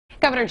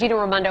Governor Gina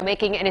Raimondo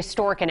making an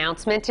historic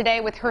announcement today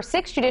with her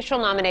 6 judicial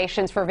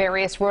nominations for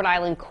various Rhode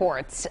Island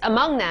courts.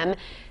 Among them,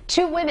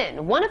 2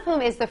 women, one of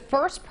whom is the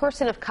first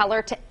person of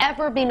color to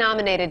ever be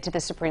nominated to the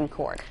Supreme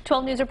Court.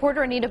 12 News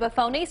reporter Anita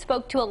Buffoni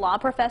spoke to a law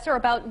professor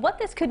about what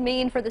this could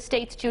mean for the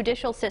state's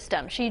judicial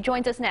system. She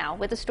joins us now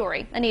with the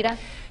story. Anita.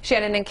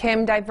 Shannon and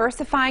Kim,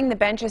 diversifying the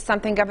bench is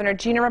something Governor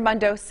Gina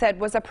Raimondo said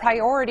was a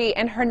priority,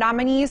 and her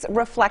nominees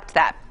reflect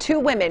that. 2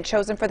 women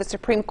chosen for the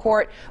Supreme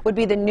Court would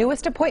be the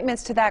newest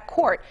appointments to that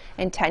court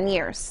in 10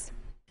 years.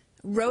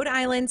 Rhode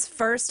Island's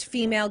first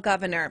female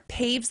governor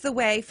paves the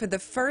way for the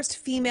first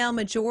female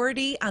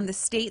majority on the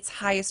state's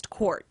highest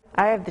court.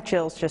 I have the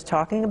chills just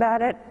talking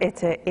about it.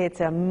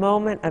 It's a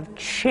moment of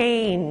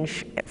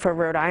change for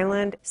Rhode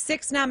Island.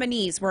 6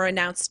 nominees were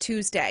announced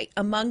Tuesday.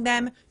 Among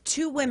them,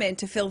 2 women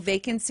to fill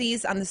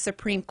vacancies on the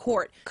Supreme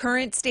Court.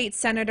 Current State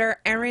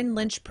Senator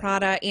Lynch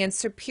Prata and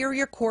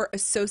Superior Court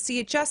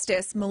Associate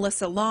Justice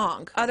Melissa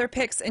Long. Other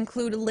picks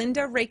include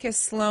Linda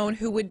Rakes-Sloan,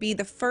 who would be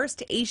the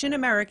first Asian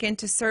American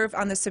to serve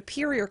on the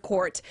Superior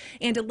Court,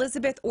 and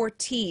Elizabeth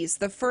Ortiz,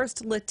 the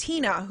first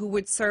Latina who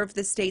would serve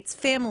the state's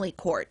family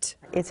court.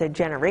 It's a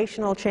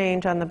generational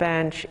change on the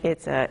bench.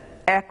 It's an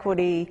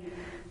equity,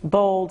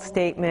 bold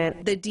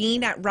statement. The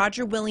dean at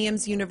Roger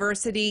Williams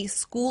University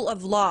School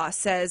of Law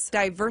says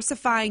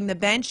diversifying the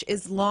bench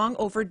is long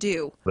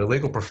overdue. The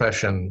legal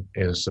profession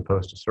is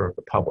supposed to serve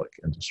the public,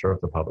 and to serve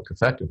the public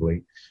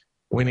effectively,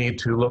 we need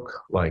to look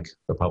like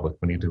the public.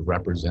 We need to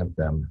represent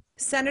them.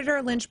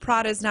 Senator Lynch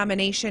Prata's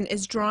nomination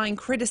is drawing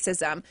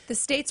criticism. The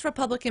state's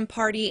Republican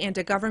Party and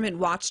a government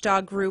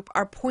watchdog group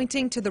are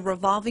pointing to the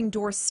revolving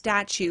door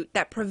statute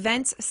that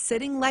prevents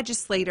sitting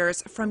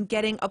legislators from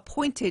getting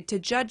appointed to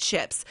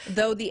judgeships,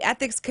 though the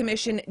Ethics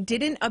Commission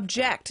didn't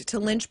object to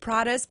Lynch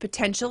Prata's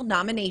potential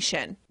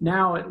nomination.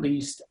 Now, at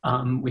least,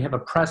 we have a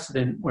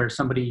precedent where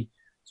somebody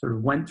sort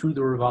of went through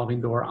the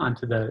revolving door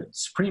onto the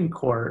Supreme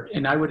Court,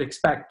 and I would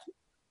expect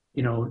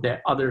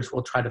that others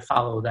will try to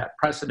follow that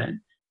precedent.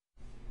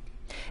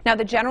 Now,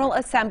 the General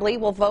Assembly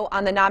will vote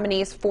on the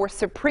nominees for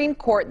Supreme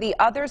Court. The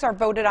others are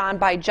voted on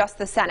by just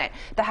the Senate.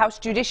 The House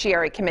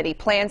Judiciary Committee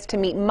plans to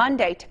meet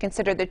Monday to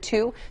consider the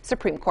 2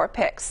 Supreme Court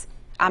picks.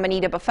 I'm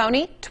Anita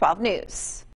Buffoni, 12 News.